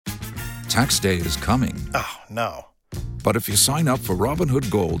Tax day is coming. Oh, no. But if you sign up for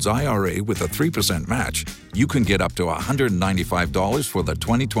Robinhood Gold's IRA with a 3% match, you can get up to $195 for the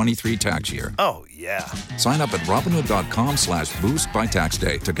 2023 tax year. Oh, yeah. Sign up at Robinhood.com/boost by tax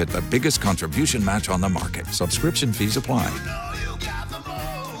day to get the biggest contribution match on the market. Subscription fees apply.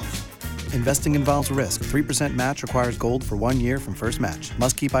 Investing involves risk. 3% match requires gold for 1 year from first match.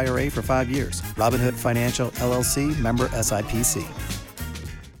 Must keep IRA for 5 years. Robinhood Financial, LLC, member SIPC.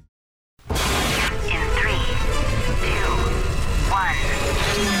 In 3, 2, 1.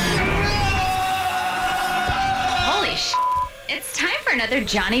 Holy sh! It's time for another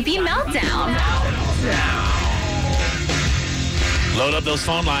Johnny B Meltdown. Load up those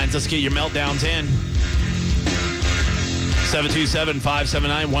phone lines. Let's get your meltdowns in.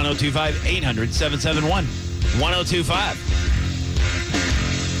 727-579-1025, 800-771-1025.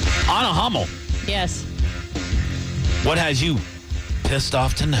 Anna Hummel, Yes. what has you pissed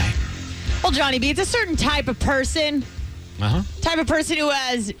off tonight? Well, Johnny B, it's a certain type of person. Type of person who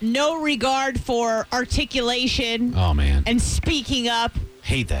has no regard for articulation Oh, man. and speaking up,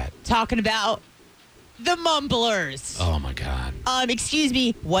 Hate that. talking about the mumblers. Oh, my God. Excuse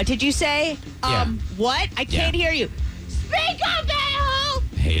me, what did you say? Yeah. What? I can't hear you. Speak up, a-hole!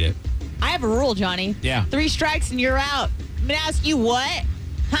 Hate it. I have a rule, Johnny. Yeah. 3 strikes and you're out. I'm going to ask you what?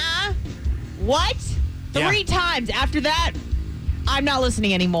 Huh? What? Yeah. 3 times. After that, I'm not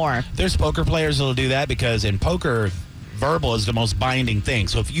listening anymore. There's poker players that'll do that because in poker, verbal is the most binding thing.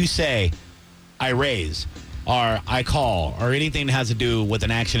 So if you say, I raise, or I call, or anything that has to do with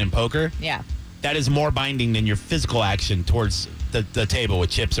an action in poker, Yeah. that is more binding than your physical action towards the table with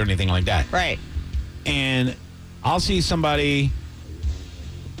chips or anything like that. Right. And I'll see somebody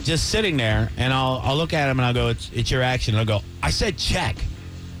just sitting there, and I'll look at him and I'll go, it's your action. And I'll go, I said check.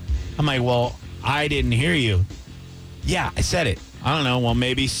 I'm like, well, I didn't hear you. Yeah, I said it. I don't know. Well,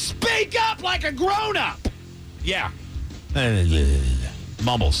 maybe speak up like a grown-up. Yeah.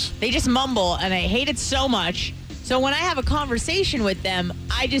 Mumbles. They just mumble, and I hate it so much. So when I have a conversation with them,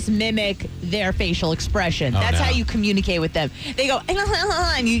 I just mimic their facial expression. Oh, That's no. how you communicate with them. They go,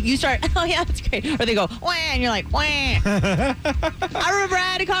 and you start, oh, yeah, that's great. Or they go, wah, and you're like, wah. I remember I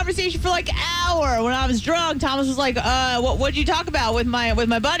had a conversation for like an hour when I was drunk. Thomas was like, what'd you talk about with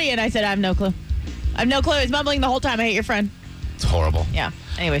my buddy? And I said, I have no clue. I have no clue. He's mumbling the whole time. I hate your friend. It's horrible. Yeah.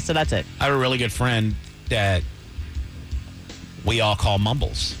 Anyway, so that's it. I have a really good friend that we all call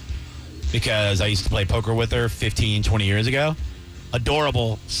Mumbles because I used to play poker with her 15, 20 years ago.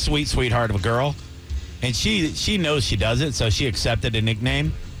 Adorable, sweet, sweetheart of a girl. And she knows she does it, so she accepted a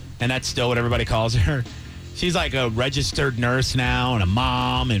nickname, and that's still what everybody calls her. She's like a registered nurse now and a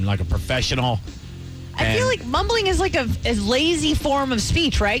mom and like a professional. I feel like mumbling is like a lazy form of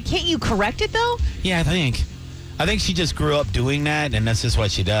speech, right? Can't you correct it, though? Yeah, I think she just grew up doing that, and that's just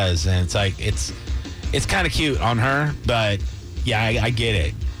what she does. And it's like, it's kind of cute on her, but yeah, I get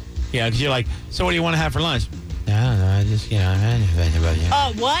it. Yeah, because you're like, so what do you want to have for lunch? I don't know, I just, I'm thinking about you.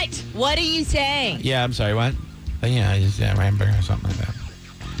 Oh, what? What are you saying? Yeah, I'm sorry, what? I just remember or something like that.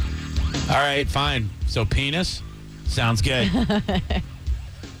 All right, fine. So penis? Sounds good.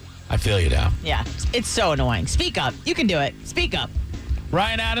 I feel you now. Yeah, it's so annoying. Speak up. You can do it. Speak up.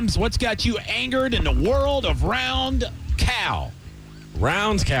 Ryan Adams, what's got you angered in the world of round cow?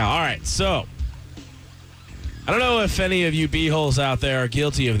 Round cow. All right, so I don't know if any of you b-holes out there are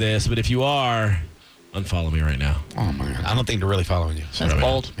guilty of this, but if you are, unfollow me right now. Oh, my God. I don't think they're really following you. That's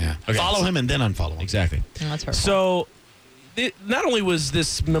bold. Yeah. Okay. Follow him and then unfollow him. Exactly. That's hurtful. So not only was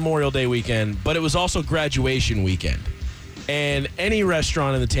this Memorial Day weekend, but it was also graduation weekend. And any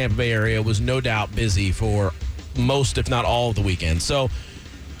restaurant in the Tampa Bay area was no doubt busy for most, if not all, of the weekend. So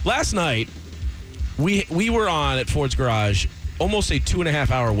last night, we were on at Ford's Garage almost a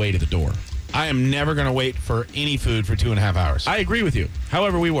 2.5-hour wait at the door. I am never going to wait for any food for 2.5 hours. I agree with you.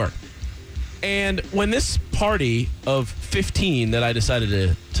 However, we were. And when this party of 15 that I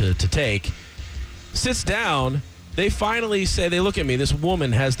decided to take sits down, they finally say, they look at me. This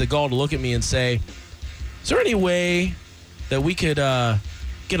woman has the gall to look at me and say, is there any way that we could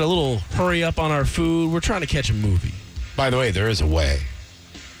get a little hurry up on our food? We're trying to catch a movie. By the way, there is a way.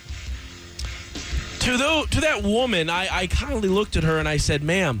 To that woman, I kindly looked at her and I said,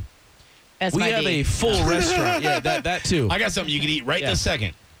 ma'am, we have a full restaurant. Yeah, that too. I got something you can eat right this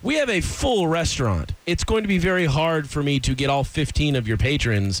second. We have a full restaurant. It's going to be very hard for me to get all 15 of your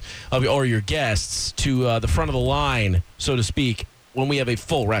patrons or your guests to the front of the line, so to speak, when we have a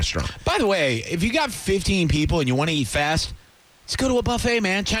full restaurant. By the way, if you got 15 people and you want to eat fast, Just go to a buffet,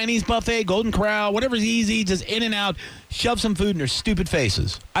 man. Chinese buffet, Golden Corral, whatever's easy. Just in and out. Shove some food in their stupid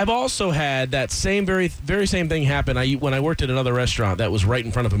faces. I've also had that same very same thing happen. When I worked at another restaurant that was right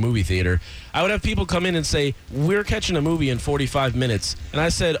in front of a movie theater, I would have people come in and say, "We're catching a movie in 45 minutes," and I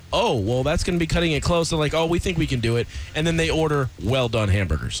said, "Oh, well, that's going to be cutting it close." They're like, "Oh, we think we can do it," and then they order well-done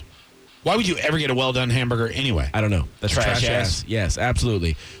hamburgers. Why would you ever get a well-done hamburger anyway? I don't know. That's Trash ass. Yes,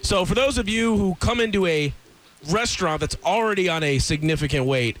 absolutely. So for those of you who come into a restaurant that's already on a significant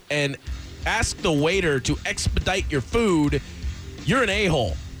wait and ask the waiter to expedite your food, you're an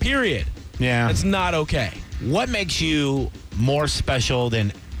a-hole, period. Yeah. That's not okay. What makes you more special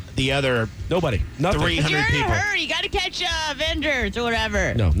than the other Nobody. Nothing. 300 You're in a people? hurry. You got to catch vendors or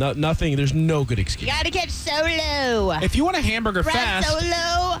whatever. No, nothing. There's no good You excuse. got to catch solo. If you want a hamburger Run fast...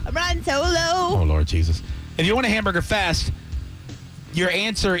 solo. Run solo. Oh, Lord Jesus. If you want a hamburger fast, your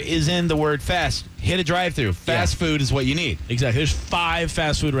answer is in the word fast. Hit a drive-thru. Fast food is what you need. Exactly. There's 5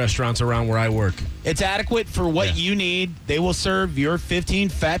 fast food restaurants around where I work. It's adequate for what you need. They will serve your 15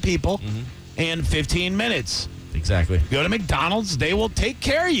 fat people in 15 minutes. Exactly. Go to McDonald's. They will take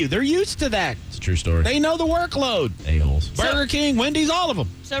care of you. They're used to that. It's a true story. They know the workload. A-holes. Burger King, Wendy's, all of them.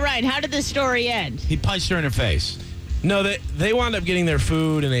 So, Ryan, how did this story end? He punched her in her face. No, they wound up getting their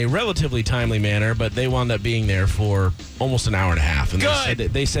food in a relatively timely manner, but they wound up being there for almost an hour and a half. And Good.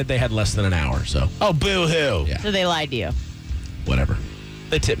 They said they had less than an hour, so Oh, boo-hoo. Yeah. So they lied to you. whatever.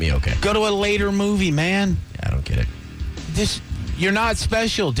 They tipped me okay. Go to a later movie, man. Yeah, I don't get it. You're not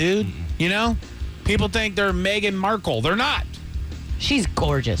special, dude. You know? People think they're Meghan Markle. They're not. She's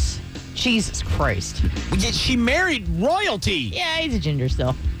gorgeous. Jesus Christ. Yet she married royalty. Yeah, he's a ginger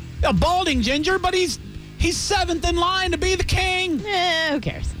still. A balding ginger, but he's seventh in line to be the king. Who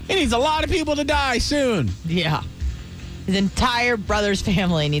cares? He needs a lot of people to die soon. Yeah. His entire brother's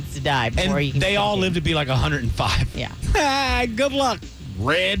family needs to die before he And can they become all king. live to be like 105. Yeah. Good luck,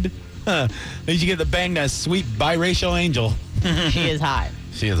 Red. At least you get to bang that sweet biracial angel. She is hot.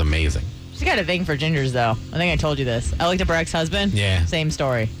 She is amazing. She's got a thing for gingers, though. I think I told you this. I looked up her ex-husband. Yeah. Same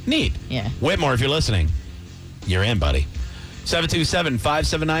story. Neat. Yeah. Whitmore, if you're listening, you're in, buddy.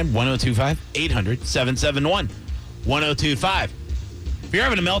 727-579-1025, 800-771-1025. If you're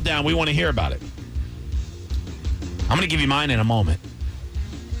having a meltdown, we want to hear about it. I'm going to give you mine in a moment.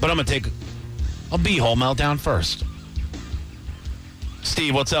 But I'm going to take a beehole meltdown first.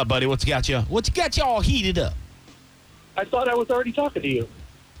 Steve, what's up, buddy? What's got you all heated up? I thought I was already talking to you.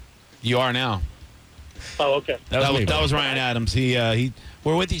 You are now. Oh, okay. That was Ryan Adams.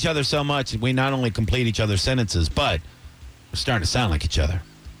 We're with each other so much, we not only complete each other's sentences, but we're starting to sound like each other.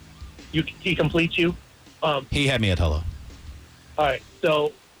 He completes you. He had me at hello. All right.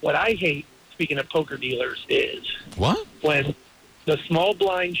 So what I hate, speaking of poker dealers, is What? when the small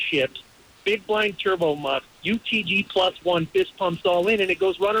blind ships, big blind turbo muff, UTG +1 fist pumps all in, and it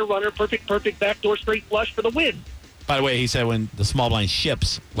goes runner, perfect, backdoor straight flush for the win. By the way, he said when the small blind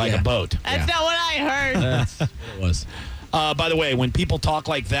ships like a boat. That's not what I heard. That's what it was. By the way, when people talk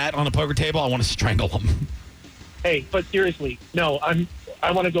like that on a poker table, I want to strangle them. Hey, but seriously, no,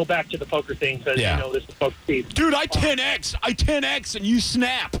 I want to go back to the poker thing because Yeah. you know this is poker Steve. Dude, I 10X, and you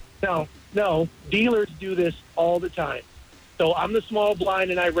snap. No, dealers do this all the time. So I'm the small blind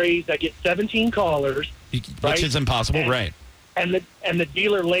and I get 17 callers, Which Right. is impossible, And- right? and the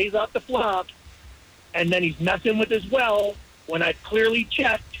dealer lays out the flop, and then he's messing with his well when I've clearly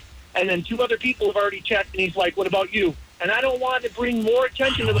checked, and then 2 other people have already checked, and he's like, "What about you?" And I don't want to bring more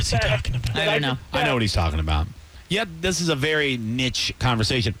attention to the What's he fact talking about? that I don't know. I know what he's talking about. Yeah, this is a very niche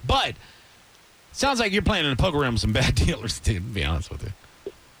conversation, but sounds like you're playing in a poker room with some bad dealers, to be honest with you.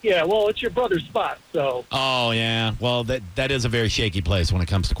 Yeah, well, it's your brother's spot, so Oh yeah, well that is a very shaky place when it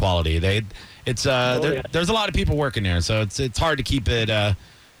comes to quality. There's a lot of people working there, so it's hard to keep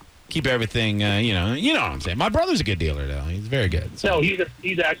everything. You know what I'm saying. My brother's a good dealer though. He's very good. So. no, he's an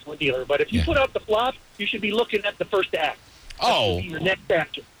excellent dealer. But if you Yeah. put out the flop, you should be looking at the first act. Oh, Be your next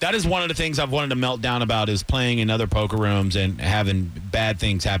actor. that is one of the things I've wanted to melt down about is playing in other poker rooms and having bad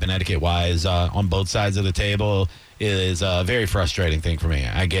things happen etiquette-wise on both sides of the table is a very frustrating thing for me.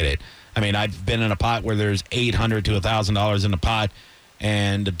 I get it. I mean, I've been in a pot where there's $800 to $1,000 in the pot,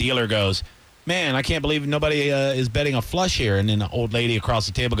 and the dealer goes, "Man, I can't believe nobody is betting a flush here." And then the old lady across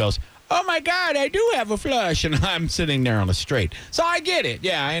the table goes, "Oh, my God, I do have a flush." And I'm sitting there on the straight. So I get it.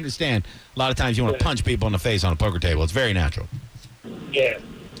 Yeah, I understand. A lot of times you want to punch people in the face on a poker table. It's very natural. Yeah.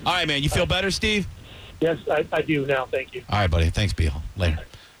 All right, man. You feel better, Steve? Yes, I do now. Thank you. All right, buddy. Thanks, Beal. Later.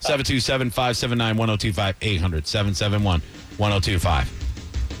 727-579-1025, 800-771-1025.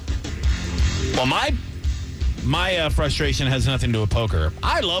 Well, my frustration has nothing to do with poker.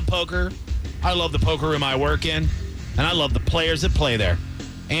 I love poker. I love the poker room I work in. And I love the players that play there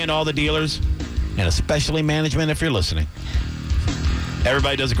and all the dealers, and especially management if you're listening.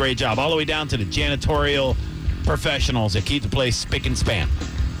 Everybody does a great job, all the way down to the janitorial professionals that keep the place spick and span.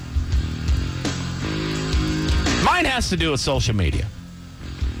 Mine has to do with social media.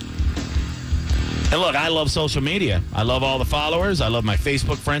 And look, I love social media. I love all the followers. I love my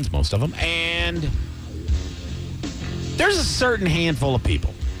Facebook friends, most of them. And there's a certain handful of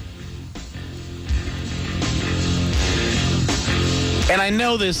people. And I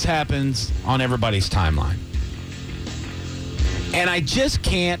know this happens on everybody's timeline. And I just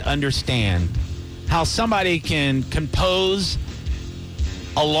can't understand how somebody can compose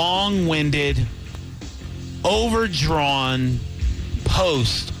a long-winded, overdrawn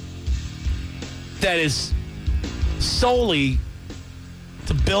post that is solely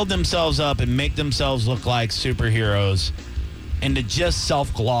to build themselves up and make themselves look like superheroes, and to just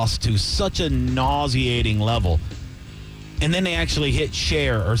self-gloss to such a nauseating level. And then they actually hit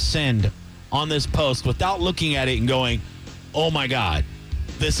share or send on this post without looking at it and going, oh my God,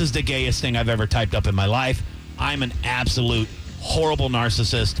 this is the gayest thing I've ever typed up in my life. I'm an absolute horrible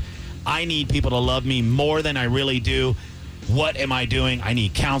narcissist. I need people to love me more than I really do. What am I doing? I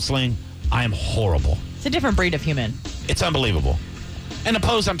need counseling. I am horrible. It's a different breed of human. It's unbelievable. And the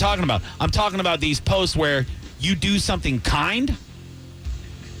posts I'm talking about these posts where you do something kind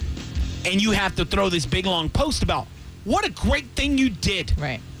and you have to throw this big long post about what a great thing you did.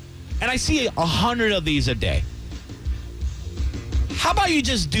 Right. And I see 100 of these a day. How about you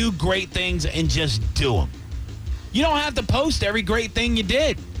just do great things and just do them? You don't have to post every great thing you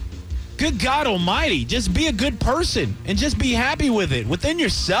did. Good God almighty, just be a good person and just be happy with it within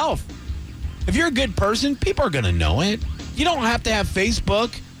yourself. If you're a good person, people are going to know it. You don't have to have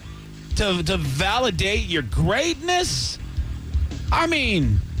Facebook to validate your greatness. I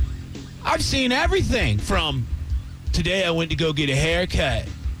mean, I've seen everything from today I went to go get a haircut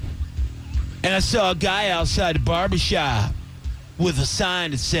and I saw a guy outside the barbershop with a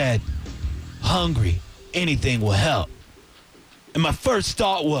sign that said, hungry, anything will help. And my first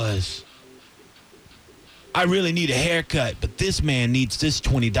thought was, I really need a haircut, but this man needs this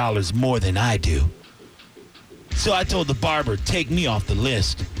 $20 more than I do. So I told the barber, take me off the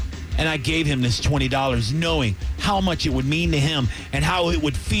list. And I gave him this $20 knowing how much it would mean to him and how it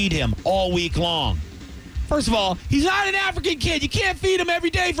would feed him all week long. First of all, he's not an African kid. You can't feed him every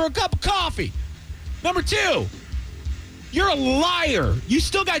day for a cup of coffee. Number two, you're a liar. You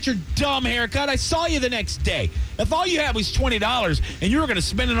still got your dumb haircut. I saw you the next day. If all you had was $20 and you were going to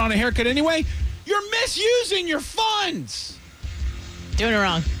spend it on a haircut anyway, you're misusing your funds. Doing it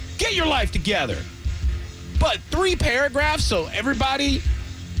wrong. Get your life together. But 3 paragraphs so everybody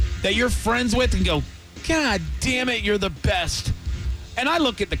that you're friends with can go, God damn it, you're the best. And I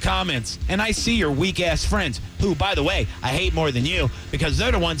look at the comments and I see your weak-ass friends, who, by the way, I hate more than you because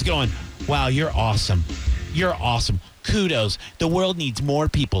they're the ones going, wow, you're awesome. You're awesome. Kudos. The world needs more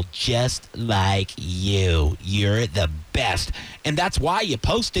people just like you. You're the best. And that's why you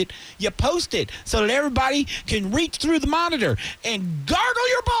post it. You post it so that everybody can reach through the monitor and gargle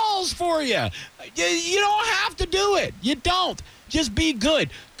your balls for you. You don't have to do it. You don't. Just be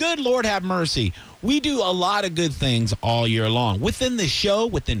good. Good Lord have mercy. We do a lot of good things all year long. Within this show,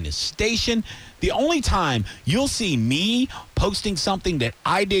 within this station, the only time you'll see me posting something that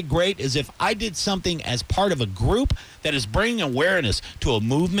I did great is if I did something as part of a group that is bringing awareness to a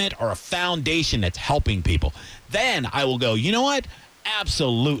movement or a foundation that's helping people. Then I will go, you know what?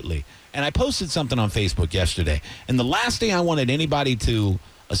 Absolutely. And I posted something on Facebook yesterday. And the last thing I wanted anybody to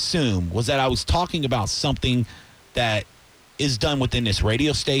assume was that I was talking about something that is done within this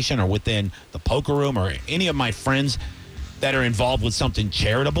radio station or within the poker room or any of my friends that are involved with something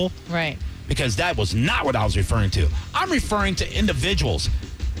charitable. Right. Because that was not what I was referring to. I'm referring to individuals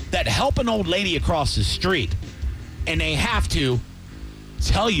that help an old lady across the street and they have to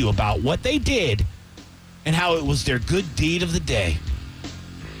tell you about what they did and how it was their good deed of the day.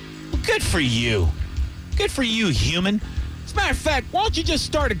 Well, good for you. Good for you, human. As a matter of fact, why don't you just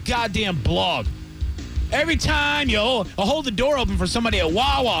start a goddamn blog? Every time you hold the door open for somebody at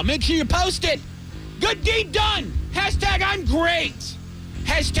Wawa, make sure you post it. Good deed done. Hashtag I'm great.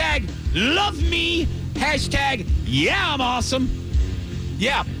 Hashtag love me. Hashtag yeah, I'm awesome.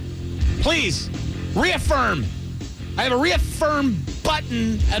 Yeah. Please reaffirm. I have a reaffirm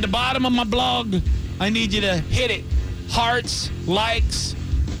button at the bottom of my blog. I need you to hit it. Hearts, likes.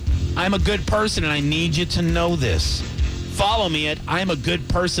 I'm a good person and I need you to know this. Follow me at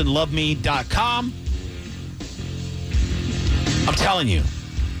I'mAGoodPersonLoveMe.com. I'm telling you,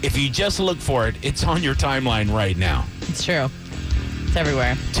 if you just look for it, it's on your timeline right now. It's true. It's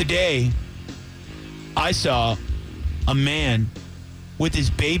everywhere. Today, I saw a man with his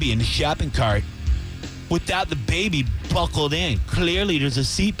baby in the shopping cart without the baby buckled in. Clearly, there's a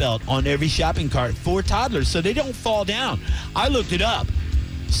seatbelt on every shopping cart for toddlers so they don't fall down. I looked it up.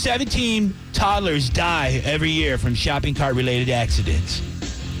 17 toddlers die every year from shopping cart-related accidents.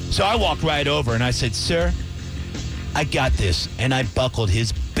 So I walked right over and I said, "Sir, I got this." And I buckled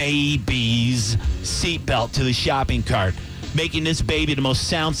his baby's seatbelt to the shopping cart, making this baby the most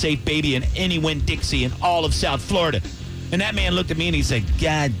sound-safe baby in any Winn-Dixie in all of South Florida. And that man looked at me and he said,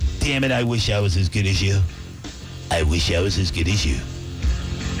 "God damn it, I wish I was as good as you. I wish I was as good as you."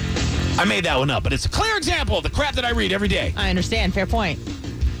 I made that one up, but it's a clear example of the crap that I read every day. I understand. Fair point.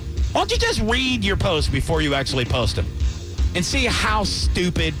 Why don't you just read your posts before you actually post them and see how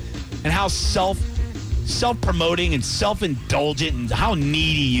stupid and how self-promoting and self-indulgent and how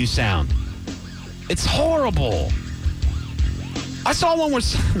needy you sound. It's horrible. I saw one where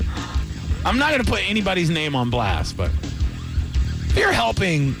I'm not going to put anybody's name on blast, but if you're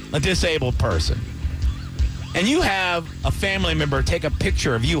helping a disabled person and you have a family member take a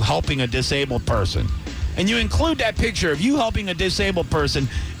picture of you helping a disabled person, and you include that picture of you helping a disabled person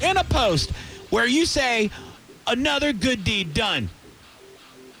in a post where you say, "Another good deed done,"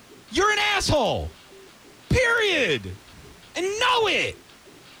 you're an asshole. Period. And know it.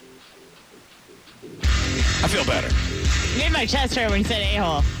 I feel better. You made my chest hurt when you said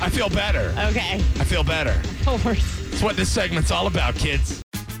a-hole. I feel better. Okay. I feel better. Of course. That's what this segment's all about, kids.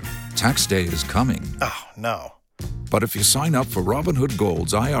 Tax day is coming. Oh, no. But if you sign up for Robinhood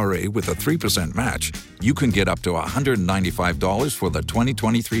Gold's IRA with a 3% match, you can get up to $195 for the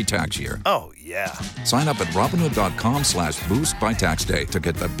 2023 tax year. Oh, yeah. Sign up at Robinhood.com/boost by tax day to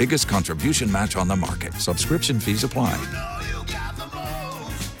get the biggest contribution match on the market. Subscription fees apply.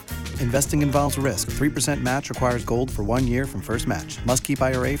 Investing involves risk. 3% match requires gold for 1 year from first match. Must keep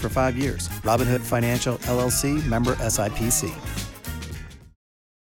IRA for 5 years. Robinhood Financial, LLC, member SIPC.